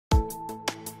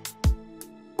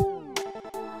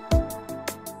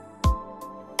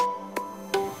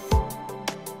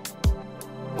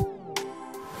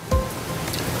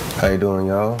How you doing,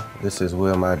 y'all? This is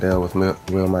Will Mydell with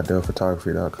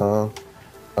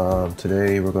willmydellphotography.com.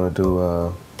 Today we're going to do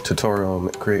a tutorial on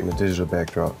creating a digital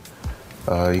backdrop.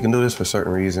 You can do this for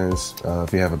certain reasons.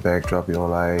 If you have a backdrop you don't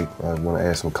like, you want to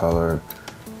add some color.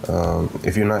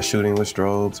 If you're not shooting with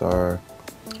strobes, or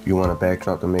you want a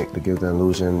backdrop to give the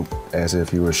illusion as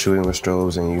if you were shooting with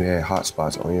strobes and you had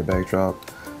hotspots on your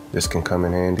backdrop, this can come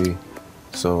in handy.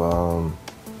 So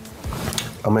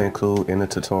I'm gonna include in the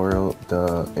tutorial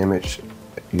the image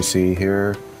you see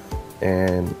here,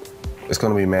 and it's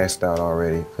gonna be masked out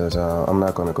already because I'm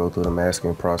not gonna go through the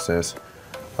masking process.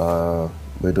 We'll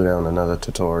do that on another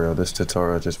tutorial. This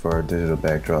tutorial is just for digital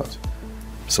backdrops.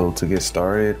 So to get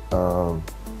started,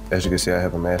 as you can see, I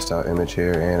have a masked out image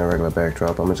here and a regular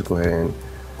backdrop. I'm gonna just go ahead and,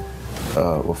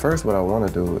 well, first what I wanna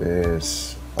do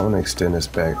is I wanna extend this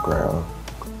background.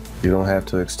 You don't have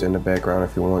to extend the background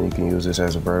if you want. You can use this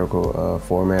as a vertical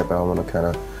format, but I want to kind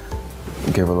of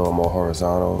give a little more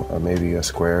horizontal, or maybe a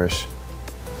squarish,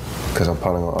 because I'm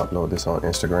probably going to upload this on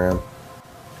Instagram.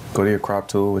 Go to your crop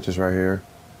tool, which is right here,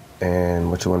 and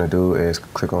what you want to do is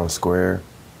click on square.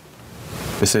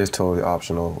 This is totally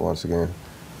optional once again,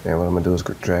 and what I'm going to do is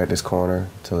drag this corner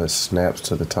till it snaps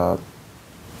to the top,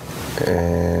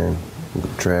 and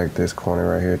drag this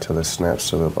corner right here till it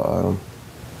snaps to the bottom.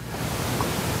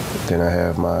 Then I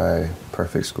have my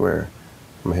perfect square.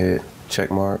 I'm gonna hit check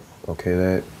mark, okay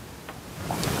that,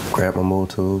 grab my move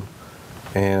tool,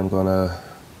 and I'm gonna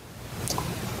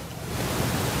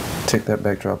take that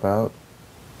backdrop out.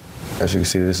 As you can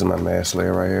see, this is my mask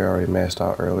layer right here. I already masked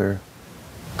out earlier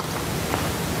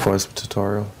for this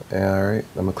tutorial. And all right,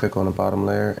 I'm gonna click on the bottom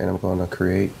layer and I'm gonna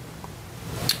create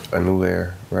a new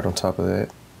layer right on top of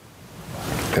that.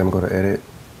 And I'm gonna edit,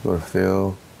 go to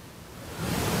fill,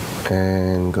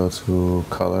 and go to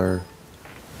color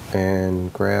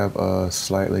and grab a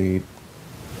slightly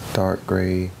dark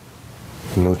gray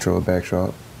neutral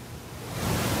backdrop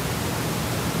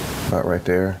about right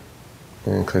there,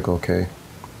 and click OK.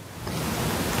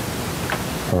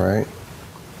 Alright,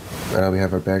 now we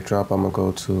have our backdrop. I'm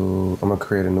gonna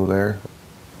create a new layer.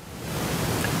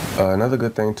 Another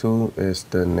good thing too is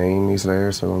to name these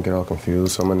layers so I don't get all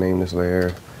confused. So I'm gonna name this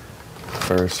layer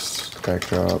first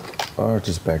backdrop, or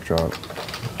just backdrop.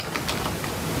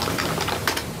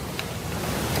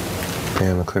 And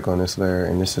I'm gonna click on this layer,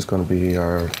 and this is gonna be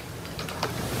our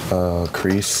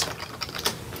crease,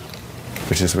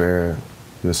 which is where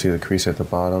you'll see the crease at the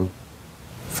bottom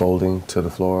folding to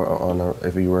the floor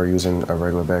if you were using a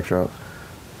regular backdrop.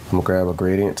 I'm gonna grab a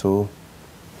gradient tool,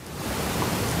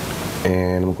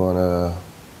 and I'm gonna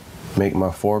make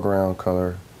my foreground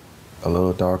color a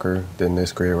little darker than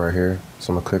this gray right here.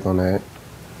 So I'm gonna click on that.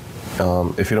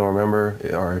 If you don't remember,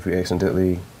 or if you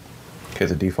accidentally hit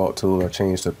the default tool or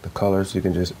change the colors, you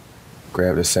can just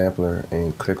grab the sampler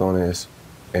and click on this,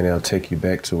 and it'll take you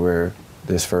back to where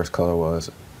this first color was.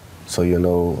 So you'll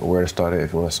know where to start at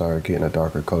if you want to start getting a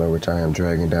darker color, which I am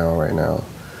dragging down right now.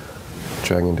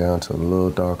 Dragging down to a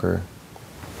little darker,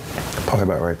 probably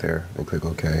about right there, and click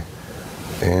OK.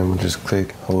 And we'll just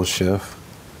click, hold shift,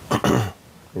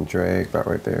 and drag about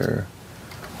right there.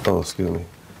 Oh, excuse me.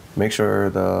 Make sure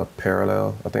the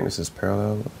parallel, I think this is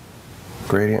parallel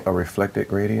gradient, or reflected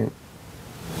gradient,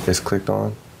 is clicked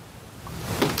on.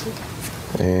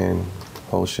 And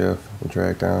hold shift and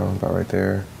drag down about right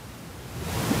there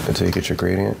until you get your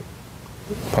gradient.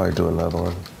 Probably do another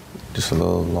one, just a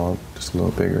little long, just a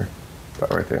little bigger,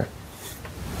 about right there.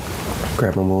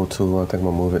 Grab my move tool, I think I'm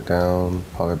gonna move it down,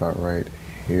 probably about right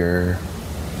here.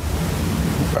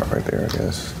 About right there, I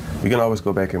guess. You can always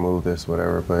go back and move this,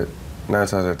 whatever, but 9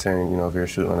 times out of 10, you know, if you're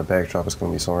shooting on a backdrop, it's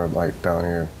gonna be somewhere like down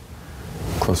here,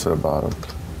 close to the bottom.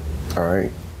 All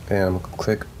right, and I'm gonna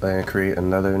click and create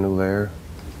another new layer.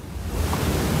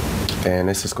 And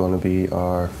this is gonna be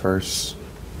our first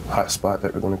hotspot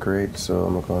that we're gonna create. So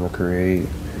I'm gonna create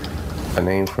a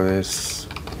name for this,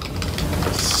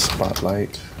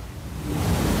 spotlight.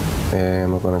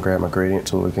 And I'm gonna grab my gradient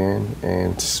tool again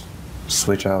and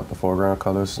switch out the foreground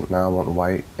colors. Now I want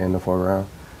white in the foreground.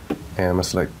 And I'm gonna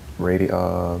select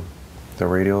the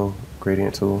radial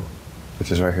gradient tool,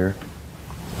 which is right here.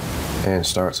 And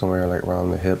start somewhere like around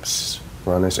the hips,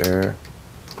 around this area.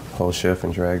 Hold shift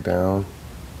and drag down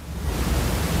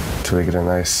till we get a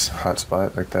nice hot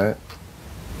spot like that.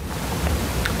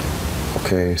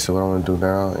 Okay, so what I want to do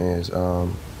now is I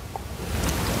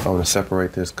want to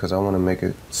separate this because I want to make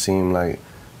it seem like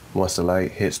once the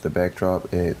light hits the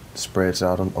backdrop, it spreads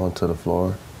out onto the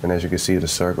floor. And as you can see, the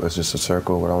circle is just a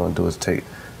circle. What I want to do is take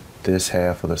this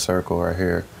half of the circle right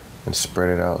here and spread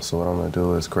it out. So what I'm going to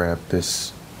do is grab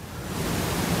this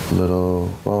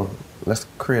little, well, let's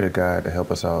create a guide to help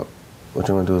us out. what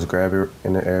you want to do is grab it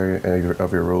in the area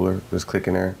of your ruler, just click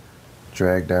in there,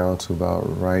 drag down to about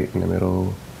right in the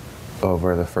middle of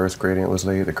where the first gradient was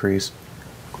laid, the crease,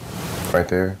 right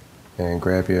there, and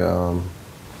grab your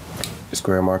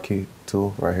square marquee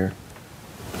tool right here,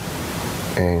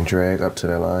 and drag up to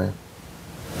that line.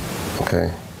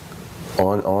 Okay.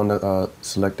 On the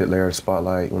selected layer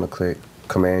spotlight, you want to click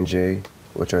Command J,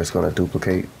 which is going to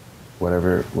duplicate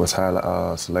whatever was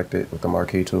selected with the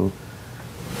marquee tool.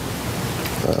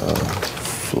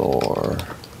 Floor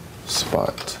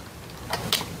spot.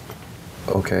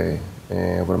 Okay,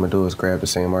 and what I'm gonna do is grab the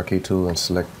same marquee tool and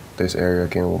select this area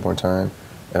again one more time,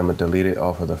 and I'm gonna delete it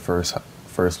off of the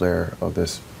first layer of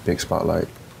this big spotlight.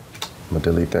 I'm gonna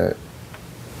delete that.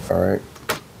 All right.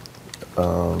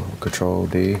 Control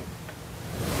D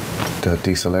to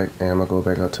deselect, and I'm gonna go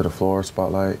back up to the floor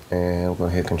spotlight, and I'm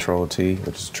gonna hit Control T,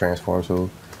 which is transform tool,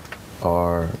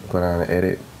 or go down to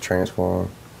Edit, Transform,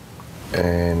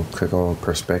 and click on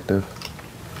Perspective,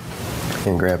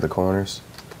 and grab the corners.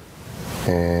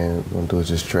 And what I'm gonna do is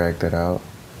just drag that out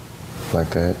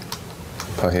like that.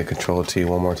 Probably hit Control T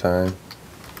one more time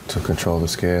to control the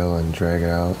scale and drag it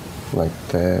out like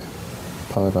that.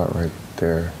 Probably about right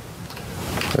there.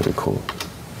 That'd be cool.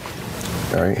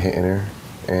 All right, hit enter.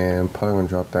 And I'm probably gonna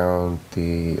drop down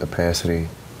the opacity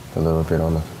a little bit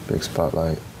on the big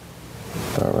spotlight.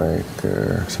 About right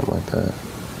there, something like that.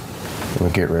 I'm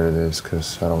gonna get rid of this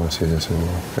because I don't want to see this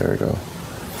anymore. There we go.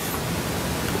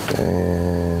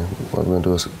 And what we're gonna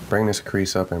do is bring this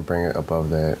crease up and bring it above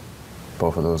that,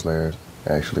 both of those layers.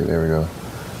 Actually, there we go.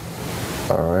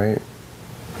 All right.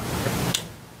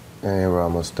 And we're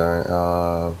almost done.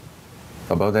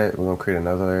 Above that, we're gonna create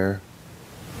another layer.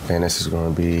 And this is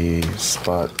gonna be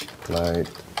Spotlight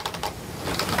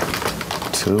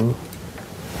 2.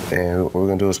 And what we're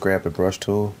gonna do is grab the brush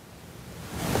tool,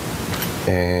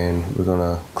 and we're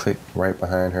gonna click right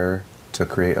behind her to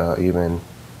create an even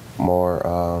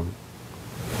more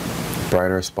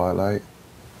brighter spotlight.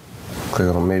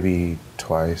 Click on maybe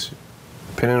twice,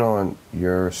 depending on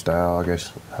your style, I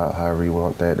guess, however you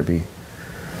want that to be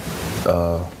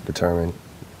determined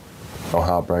on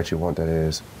how bright you want that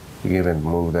is. You can even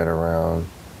move that around.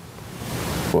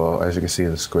 Well, as you can see,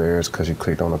 the squares, because you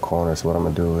clicked on the corner. So what I'm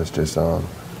gonna do is just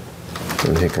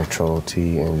hit Control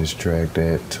T and just drag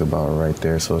that to about right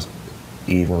there, so it's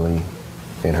evenly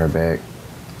in her back.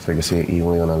 So you can see it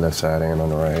evenly on the left side and on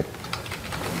the right.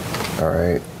 All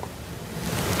right.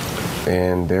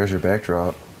 And there's your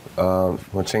backdrop. I'm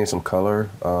gonna change some color.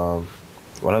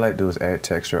 What I like to do is add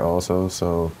texture also.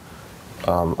 So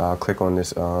I'll click on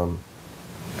this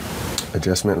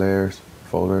adjustment layers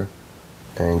folder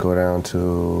and go down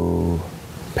to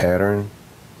pattern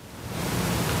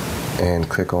and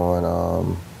click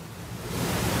on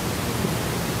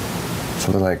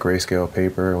something like grayscale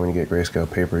paper. When you get grayscale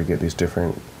paper, you get these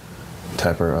different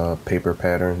type of paper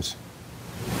patterns.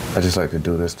 I just like to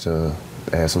do this to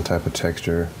add some type of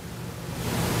texture.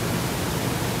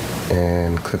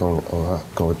 And click on, I'll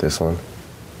go with this one.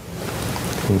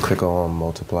 And click on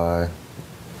multiply.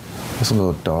 It's a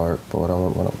little dark, but what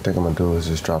I think I'm gonna do is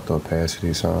just drop the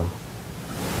opacity some.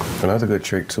 Another good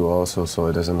trick too, also, so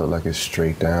it doesn't look like it's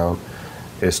straight down,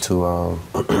 is to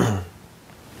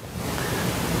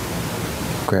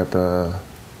grab the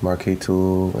marquee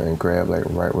tool and grab like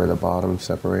right where the bottom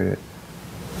separated.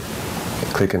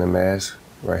 Click in the mask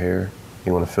right here.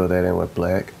 You want to fill that in with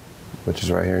black, which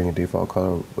is right here in your default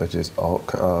color, which is Alt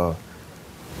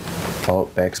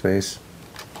backspace.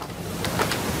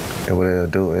 And what it'll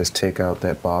do is take out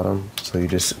that bottom, so you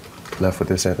just left with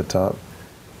this at the top.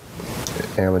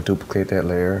 And I'm gonna duplicate that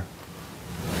layer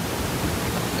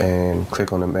and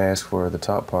click on the mask for the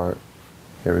top part.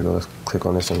 Here we go, let's click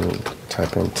on this and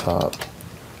type in top.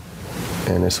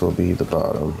 And this will be the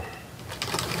bottom.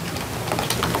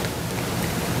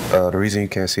 The reason you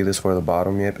can't see this for the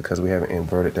bottom yet, because we haven't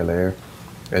inverted the layer.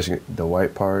 The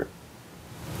white part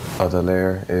of the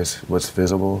layer is what's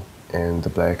visible, and the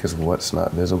black is what's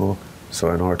not visible.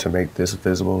 So in order to make this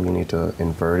visible, you need to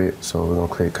invert it. So we're gonna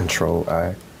click Control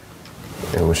I.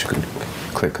 And once you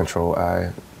click Control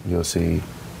I, you'll see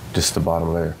just the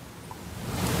bottom layer.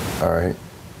 All right.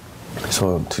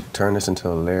 So to turn this into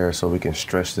a layer so we can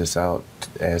stretch this out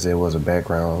as it was a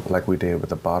background, like we did with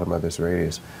the bottom of this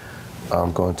radius,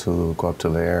 I'm going to go up to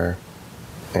layer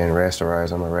and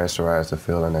rasterize. I'm gonna rasterize the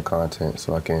fill and the content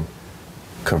so I can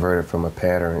convert it from a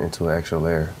pattern into an actual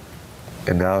layer.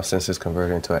 And now, since it's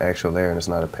converted into an actual layer and it's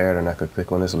not a pattern, I could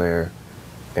click on this layer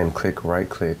and right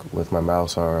click with my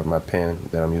mouse or my pen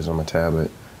that I'm using on my tablet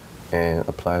and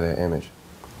apply that image.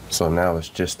 So now it's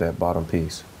just that bottom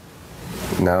piece.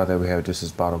 Now that we have just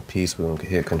this bottom piece, we're gonna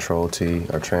hit Control T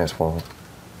or transform,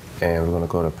 and we're gonna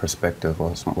go to perspective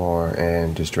once more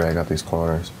and just drag out these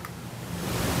corners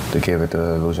to give it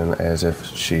the illusion as if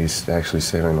she's actually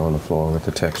sitting on the floor with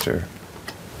the texture.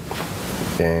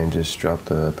 And just drop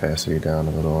the opacity down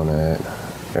a little on that.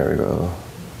 There we go.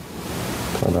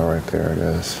 About right there, I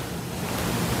guess.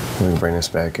 We can bring this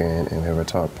back in and have a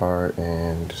top part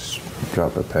and just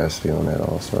drop the opacity on that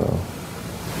also.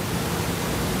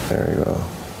 There we go.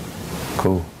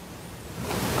 Cool.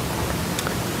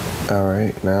 All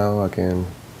right, now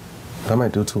I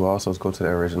might do too also is go to the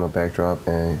original backdrop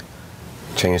and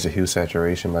change the hue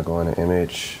saturation by going to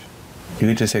image. You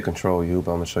can just hit Control U,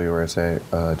 but I'm gonna show you where it's at.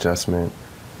 Adjustment,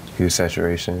 hue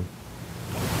saturation,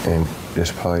 and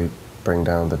just probably bring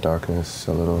down the darkness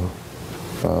a little,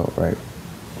 about right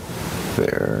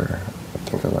there. I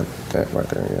think I like that right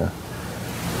there, yeah.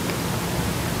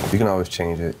 You can always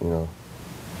change it, you know.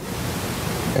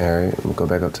 All right, we'll go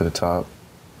back up to the top.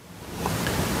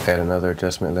 Add another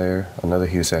adjustment layer, another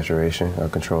hue saturation, I'll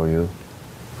Control U.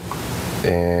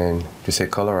 And just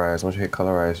hit colorize. Once you hit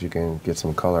colorize, you can get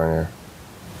some color in there.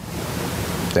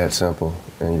 That simple.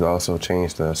 And you can also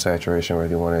change the saturation whether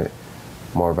you want it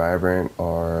more vibrant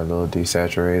or a little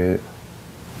desaturated.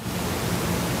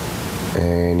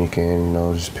 And you can, you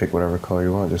know, just pick whatever color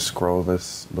you want. Just scroll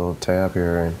this little tab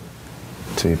here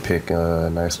until you pick a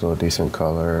nice little decent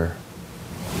color.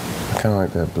 I kind of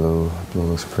like that blue. Blue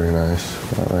looks pretty nice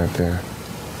right there.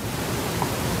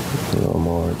 A little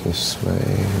more this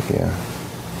way, yeah.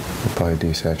 I'll probably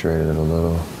desaturate it a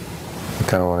little. I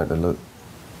kind of want it to look,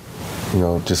 you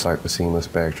know, just like the seamless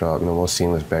backdrop. You know, most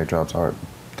seamless backdrops aren't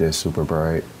this super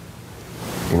bright.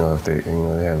 You know, if they, you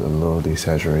know, they have a little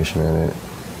desaturation in it.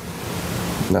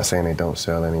 I'm not saying they don't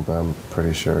sell any, but I'm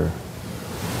pretty sure.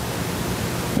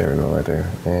 There we go, right there.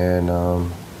 And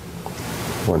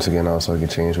once again, also you can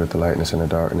change with the lightness and the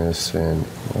darkness, and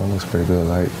well, it looks pretty good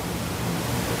light.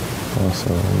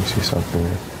 Also, let me see something.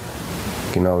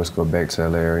 You can always go back to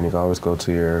that layer, and you can always go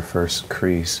to your first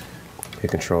crease,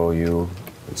 hit Control U,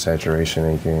 saturation,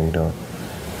 and you can, you know,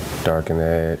 darken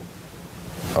that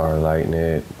or lighten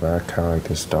it. But I kind of like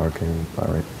this darken by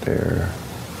right there.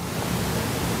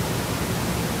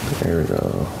 There we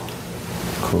go.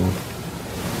 Cool.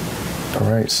 All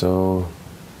right, so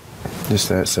just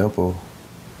that simple.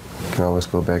 You can always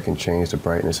go back and change the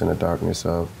brightness and the darkness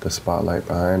of the spotlight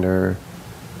behind her.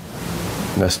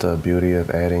 That's the beauty of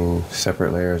adding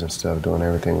separate layers instead of doing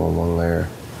everything on one layer.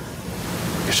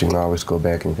 Because you can always go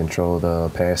back and control the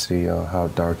opacity, how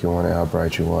dark you want it, how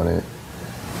bright you want it.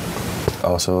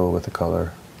 Also with the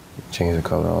color, change the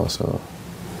color also.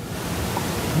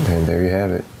 And there you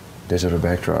have it, digital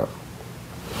backdrop.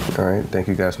 All right, thank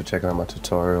you guys for checking out my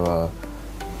tutorial.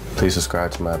 Please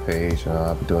subscribe to my page.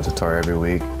 I'll be doing a tutorial every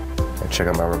week. And check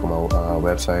out my work on my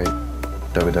website,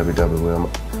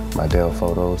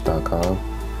 www.mydellphotos.com.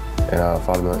 And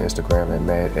follow me on Instagram at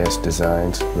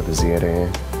MadSDesigns with a Z at the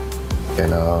end.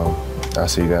 And I'll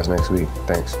see you guys next week.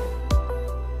 Thanks.